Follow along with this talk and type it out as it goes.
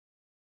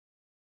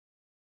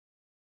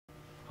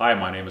Hi,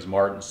 my name is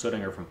Martin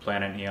Suettinger from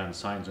Planet Neon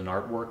Signs and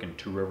Artwork in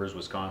Two Rivers,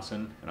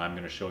 Wisconsin, and I'm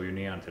going to show you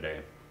neon today.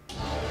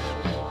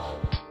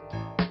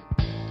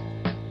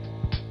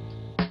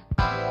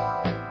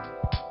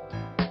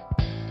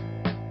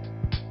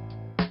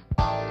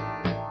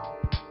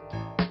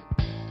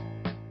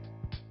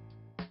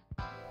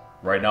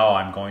 Right now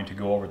I'm going to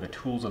go over the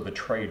tools of the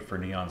trade for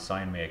neon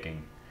sign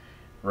making.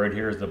 Right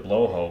here is the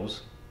blow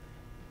hose.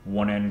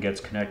 One end gets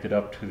connected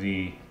up to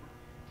the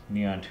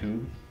neon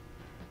tube,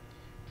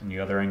 and the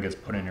other end gets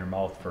put in your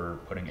mouth for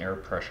putting air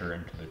pressure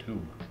into the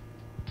tube.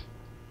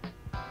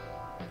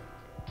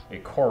 A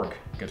cork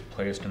gets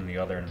placed in the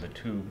other end of the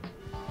tube,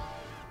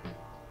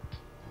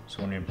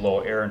 so when you blow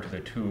air into the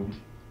tube,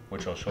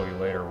 which I'll show you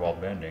later while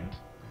bending,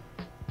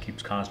 it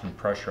keeps constant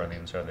pressure on the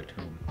inside of the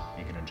tube.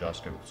 You can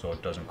adjust it so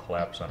it doesn't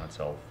collapse on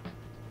itself.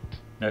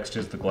 Next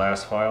is the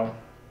glass file.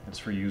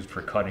 It's used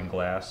for cutting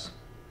glass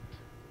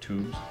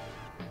tubes.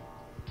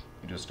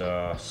 You just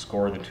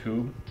score the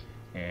tube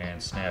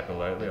and snap it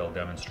lightly. I'll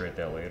demonstrate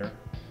that later.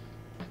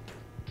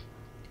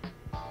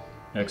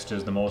 Next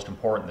is the most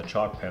important, the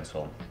chalk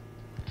pencil.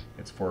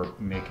 It's for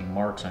making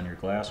marks on your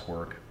glass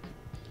work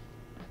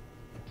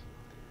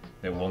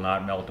that will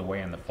not melt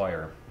away in the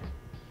fire.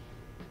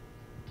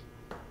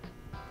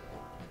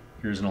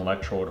 Here's an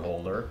electrode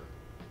holder.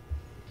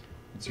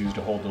 It's used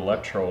to hold the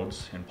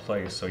electrodes in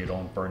place so you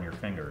don't burn your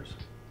fingers.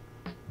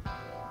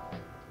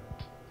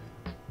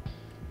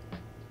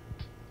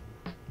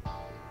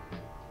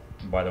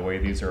 By the way,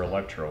 these are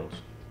electrodes.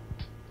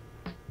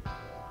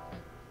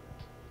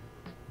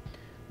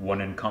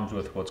 One end comes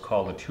with what's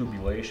called a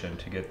tubulation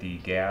to get the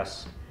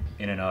gas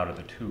in and out of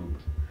the tube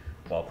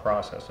while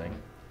processing.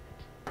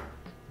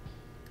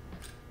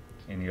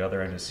 And the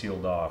other end is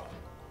sealed off.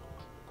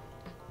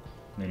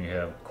 And then you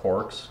have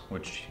corks,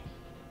 which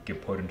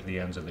get put into the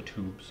ends of the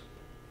tubes.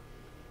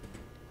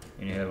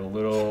 And you have a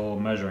little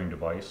measuring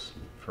device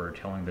for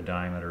telling the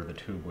diameter of the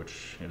tube,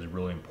 which is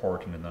really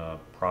important in the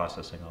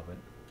processing of it.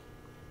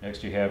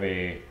 Next you have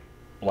a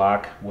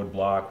wood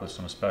block with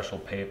some special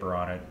paper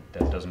on it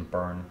that doesn't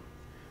burn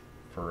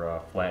for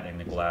flattening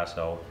the glass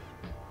out.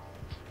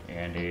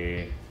 And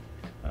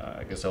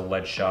I guess a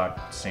lead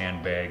shot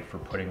sandbag for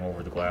putting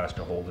over the glass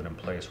to hold it in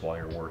place while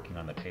you're working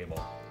on the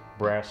table.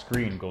 Brass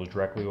screen goes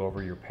directly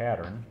over your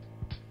pattern,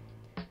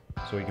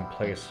 so you can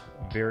place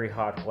very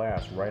hot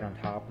glass right on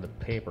top of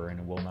the paper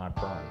and it will not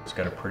burn. It's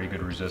got a pretty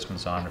good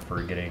resistance on it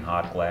for getting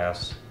hot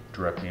glass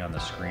directly on the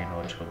screen,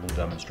 which we'll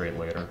demonstrate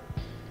later.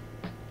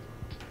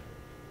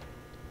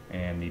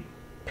 And the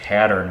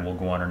pattern will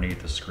go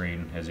underneath the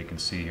screen, as you can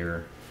see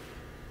here.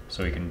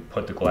 So you can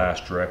put the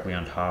glass directly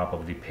on top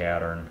of the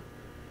pattern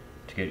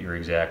to get your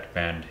exact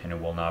bend, and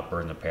it will not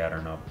burn the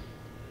pattern up.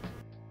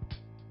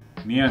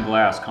 Neon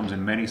glass comes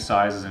in many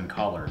sizes and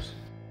colors.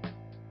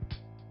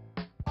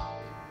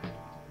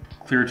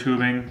 Clear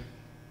tubing,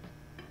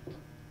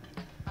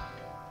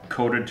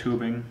 coated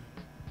tubing,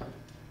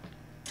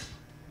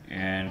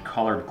 and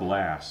colored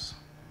glass.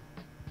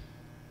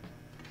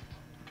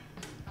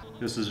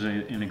 This is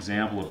an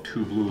example of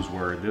two blues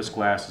where this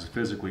glass is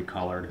physically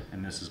colored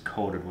and this is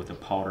coated with a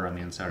powder on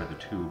the inside of the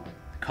tube.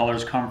 The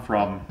colors come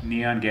from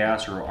neon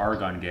gas or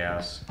argon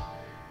gas.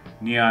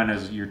 Neon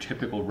is your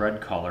typical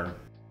red color.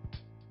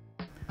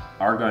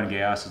 Argon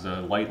gas is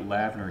a light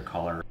lavender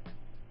color.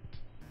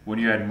 When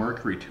you add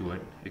mercury to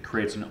it, it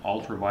creates an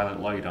ultraviolet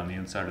light on the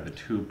inside of the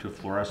tube to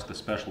fluoresce the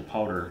special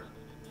powder.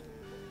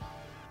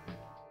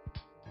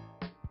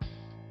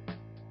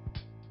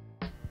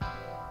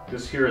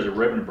 This here is a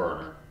ribbon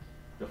burner.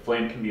 The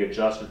flame can be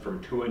adjusted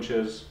from 2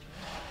 inches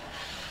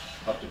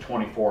up to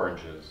 24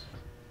 inches.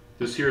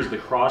 This here is the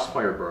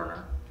crossfire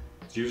burner.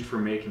 It's used for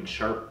making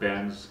sharp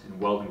bends and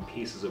welding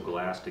pieces of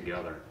glass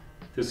together.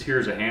 This here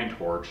is a hand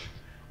torch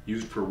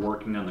used for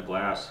working on the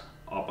glass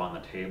up on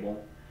the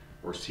table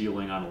or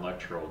sealing on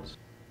electrodes.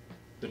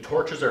 The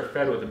torches are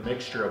fed with a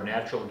mixture of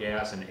natural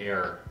gas and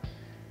air.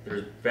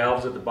 There's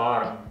valves at the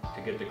bottom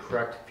to get the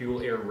correct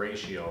fuel-air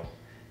ratio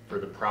for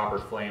the proper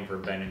flame for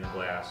bending the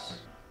glass.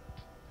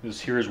 This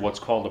here is what's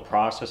called a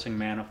processing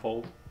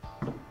manifold.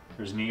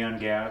 There's neon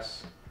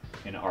gas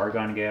and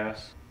argon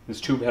gas. This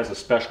tube has a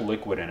special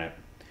liquid in it.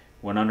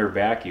 When under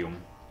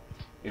vacuum,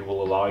 it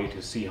will allow you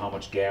to see how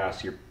much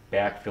gas you're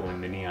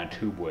backfilling the neon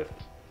tube with.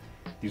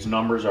 These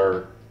numbers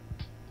are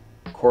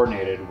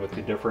coordinated with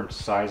the different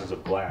sizes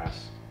of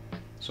glass.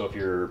 So if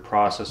you're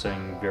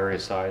processing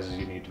various sizes,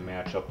 you need to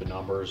match up the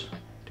numbers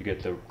to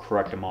get the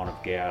correct amount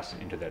of gas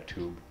into that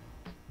tube.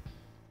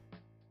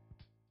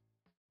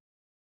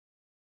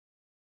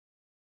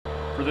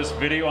 For this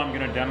video, I'm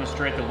going to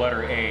demonstrate the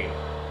letter A.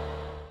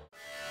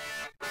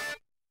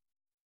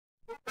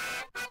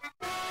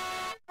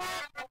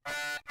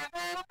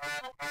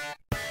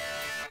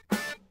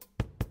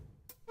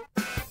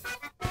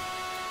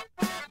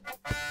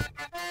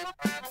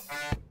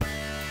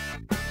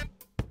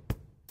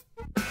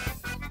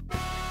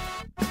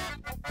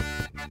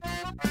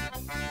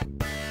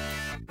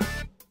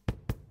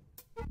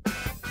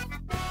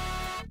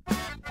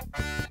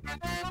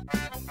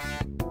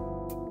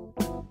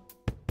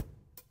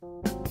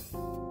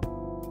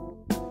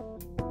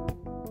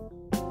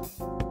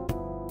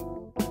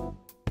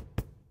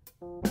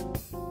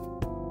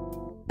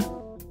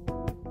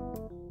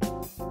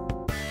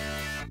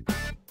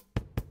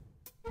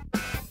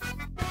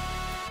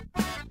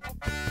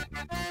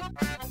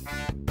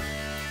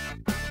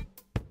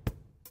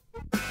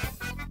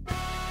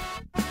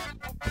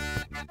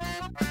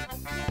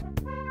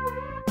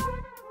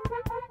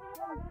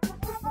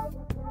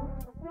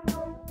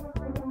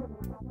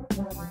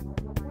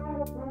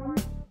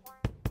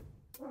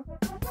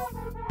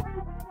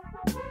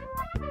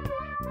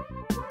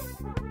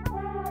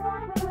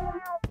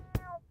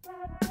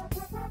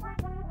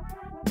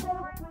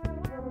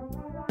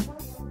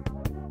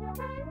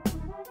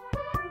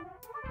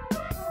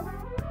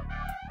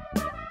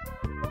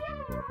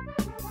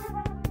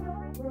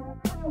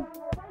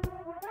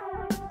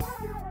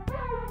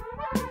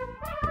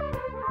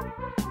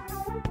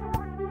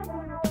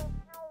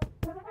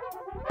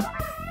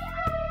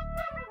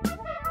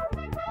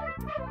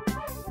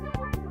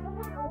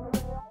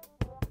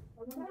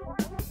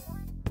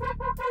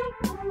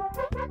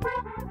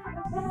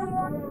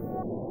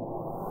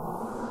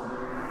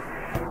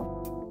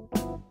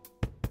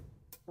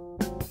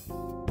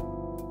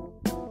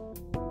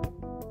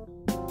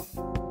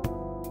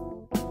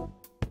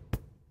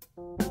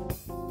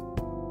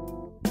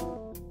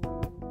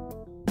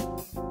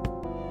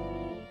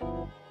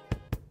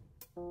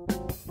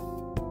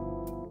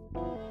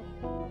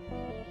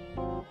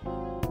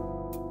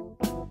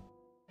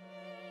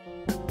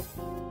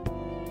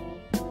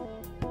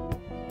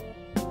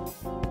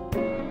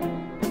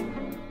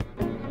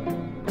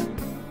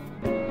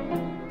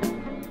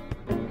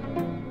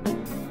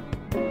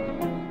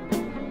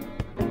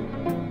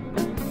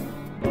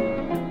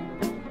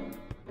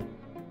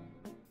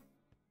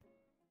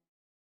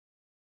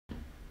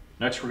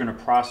 Next, we're going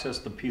to process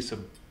the piece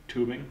of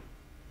tubing.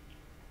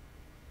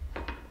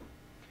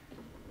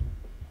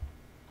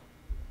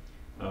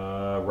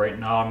 Right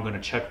now, I'm going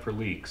to check for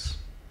leaks.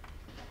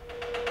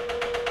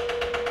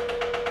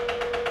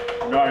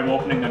 Now I'm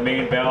opening the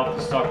main valve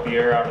to suck the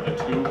air out of the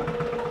tube.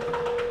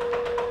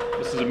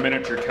 This is a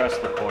miniature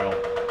Tesla coil.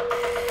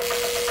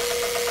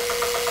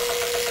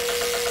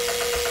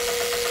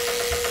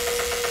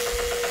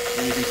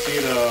 And you can see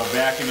the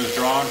vacuum is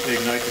drawn to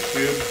ignite the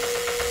tube.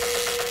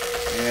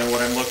 And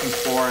what I'm looking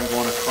for, I'm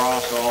going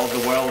across all the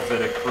welds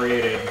that it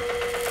created.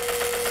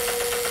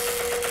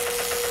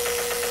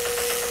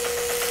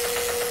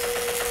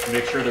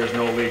 Make sure there's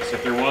no leaks.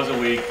 If there was a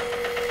leak,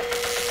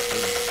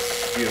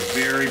 there'd be a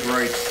very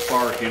bright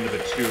spark into the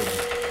tube.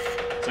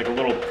 It's like a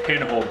little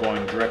pinhole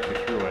going directly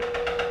through it.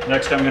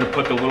 Next, I'm going to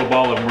put the little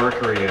ball of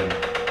mercury in.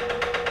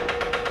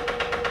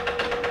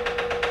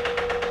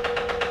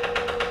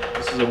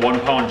 This is a 1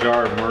 pound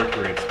jar of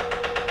mercury. It's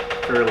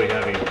fairly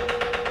heavy.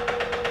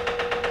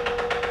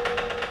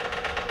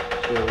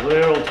 So a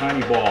little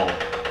tiny ball.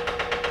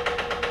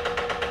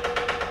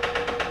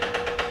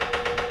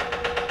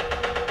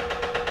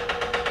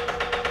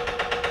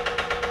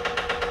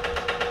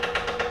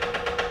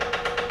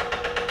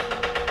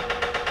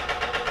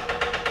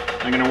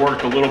 I'm going to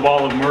work the little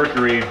ball of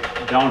mercury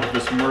down to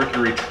this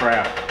mercury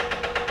trap.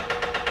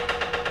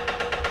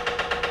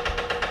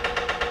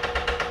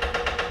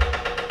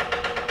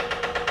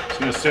 It's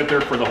going to sit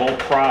there for the whole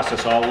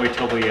process all the way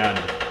till the end.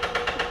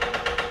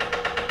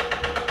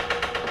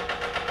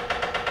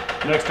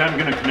 Next, I'm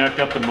going to connect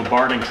up the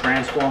bombarding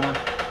transformer.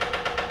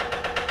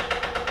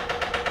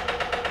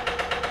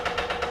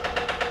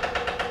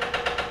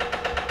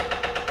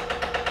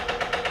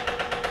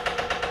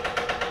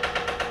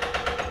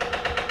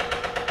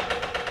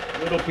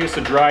 Little piece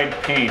of dried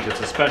paint.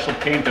 It's a special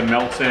paint that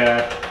melts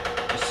at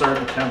a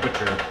certain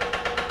temperature.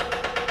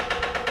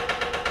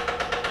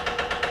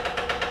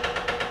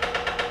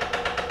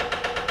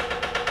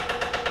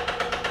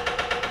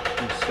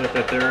 Set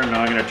that there, and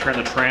now I'm going to turn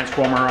the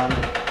transformer on.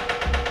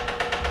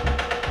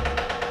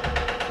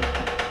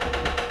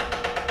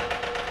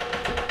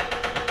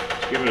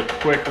 Just give it a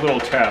quick little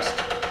test.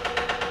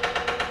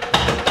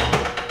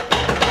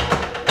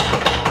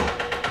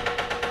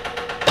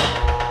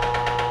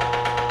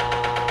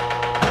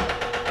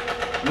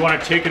 You want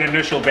to take an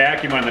initial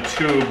vacuum on the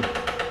tube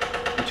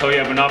until you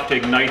have enough to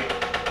ignite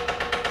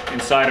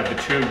inside of the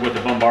tube with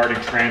the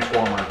bombarding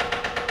transformer.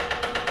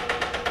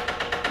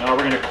 Now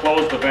we're going to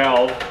close the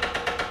valve.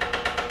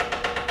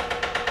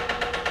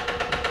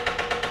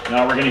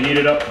 Now we're going to heat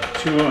it up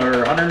to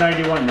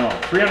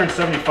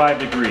 375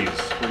 degrees.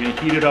 We're going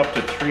to heat it up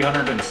to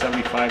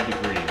 375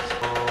 degrees.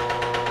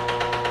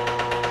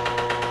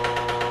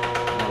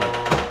 Now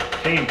the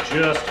paint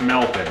just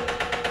melted.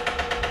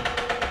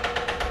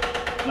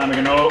 Now I'm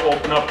going to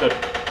open up the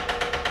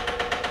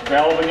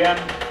valve again.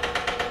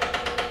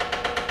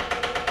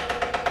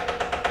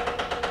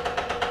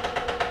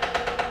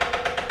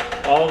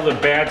 All of the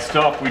bad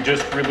stuff we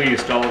just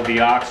released, all of the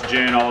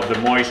oxygen, all of the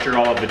moisture,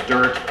 all of the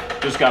dirt,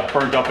 just got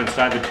burnt up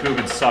inside the tube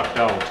and sucked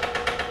out.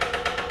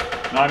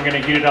 Now I'm going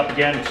to heat it up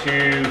again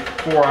to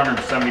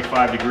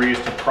 475 degrees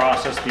to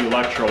process the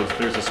electrodes.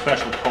 There's a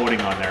special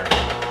coating on there.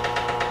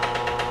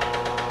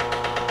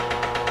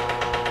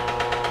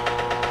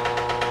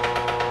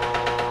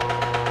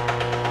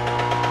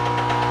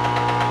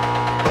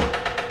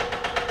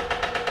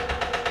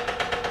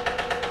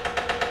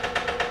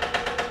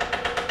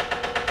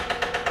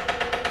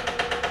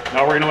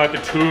 Now we're going to let the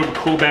tube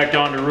cool back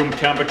down to room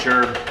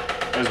temperature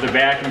as the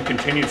vacuum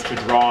continues to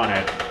draw on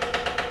it,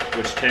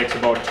 which takes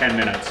about 10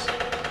 minutes.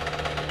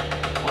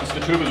 Once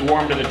the tube is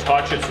warm to the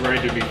touch, it's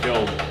ready to be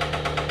filled.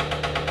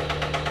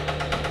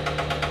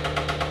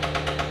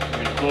 I'm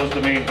going to close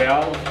the main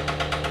valve.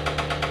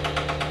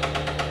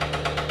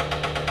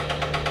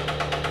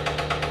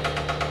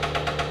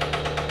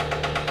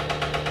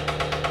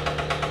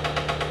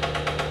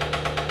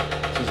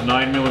 This is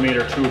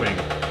 9mm tubing.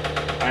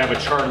 I have a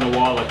chart on the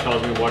wall that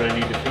tells me what I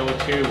need to fill it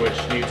to, which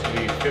needs to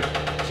be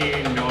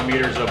 15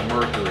 millimeters of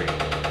mercury.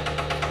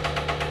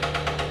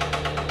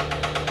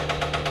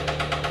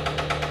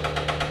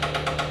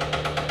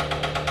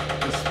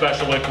 This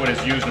special liquid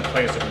is used in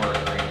place of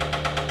mercury.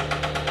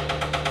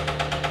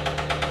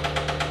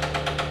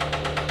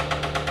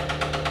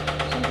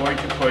 So I'm going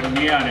to put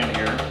neon in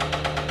here.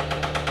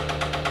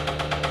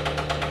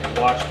 And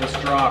watch this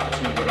drop. It's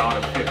going to go down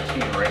to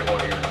 15 right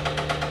about here.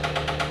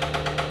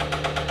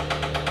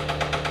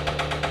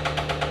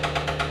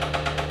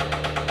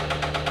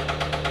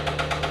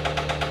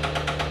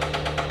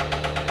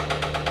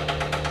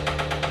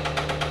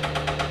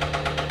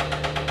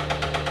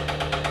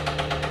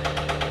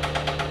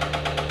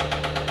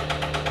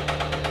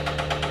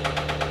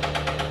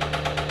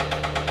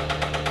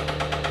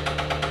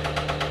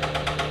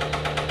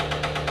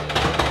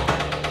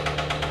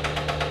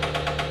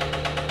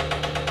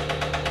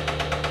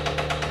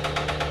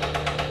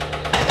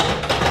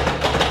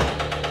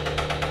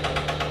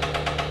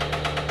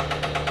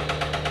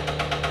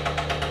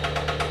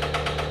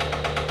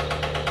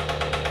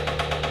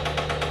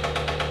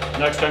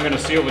 Next, I'm going to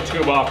seal the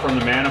tube off from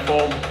the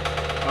manifold.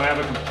 I have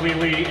a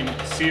completely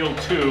sealed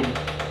tube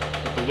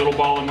with a little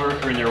ball of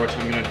mercury in there, which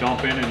I'm going to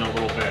dump in a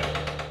little bit.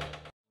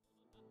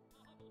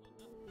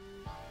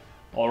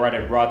 Alright,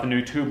 I brought the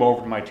new tube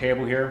over to my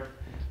table here.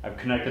 I've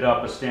connected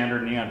up a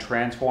standard neon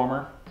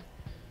transformer.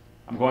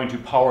 I'm going to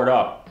power it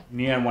up.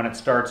 Neon, when it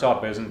starts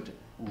up, isn't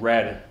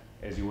red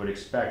as you would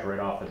expect right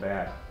off the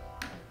bat.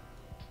 It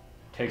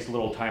takes a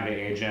little time to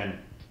age in.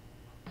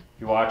 If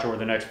you watch over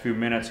the next few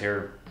minutes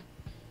here,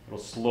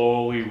 it'll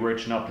slowly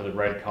richen up to the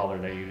red color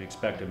that you'd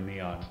expect of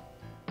neon.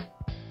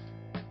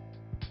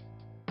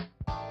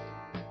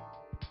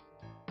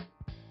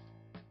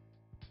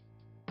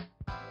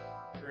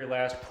 The very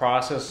last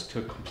process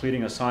to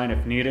completing a sign,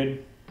 if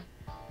needed,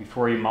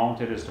 before you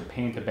mount it, is to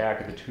paint the back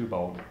of the tube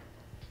out.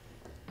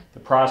 The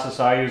process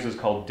I use is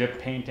called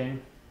dip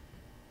painting.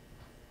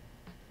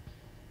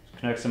 Just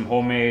connect some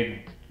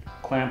homemade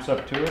clamps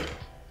up to it.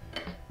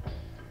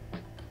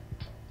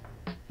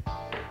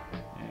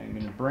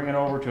 Bring it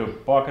over to a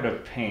bucket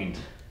of paint.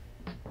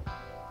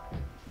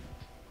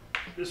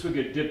 This would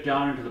get dipped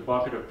down into the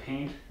bucket of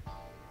paint.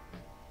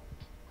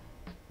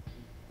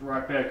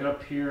 Brought back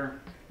up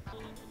here.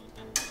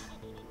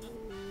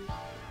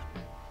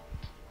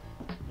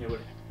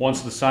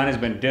 Once the sign has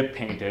been dip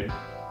painted,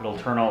 it'll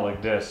turn out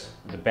like this.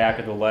 The back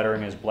of the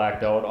lettering is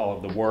blacked out. All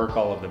of the work,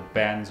 all of the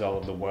bends, all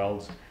of the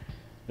welds,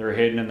 they're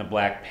hidden in the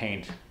black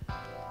paint,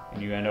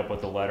 and you end up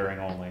with the lettering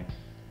only.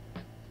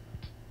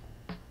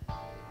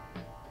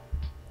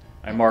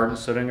 I'm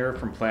Suettinger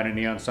from Planet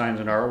Neon Signs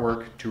and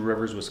Artwork, Two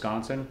Rivers,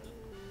 Wisconsin,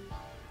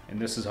 and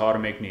this is how to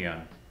make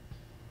neon.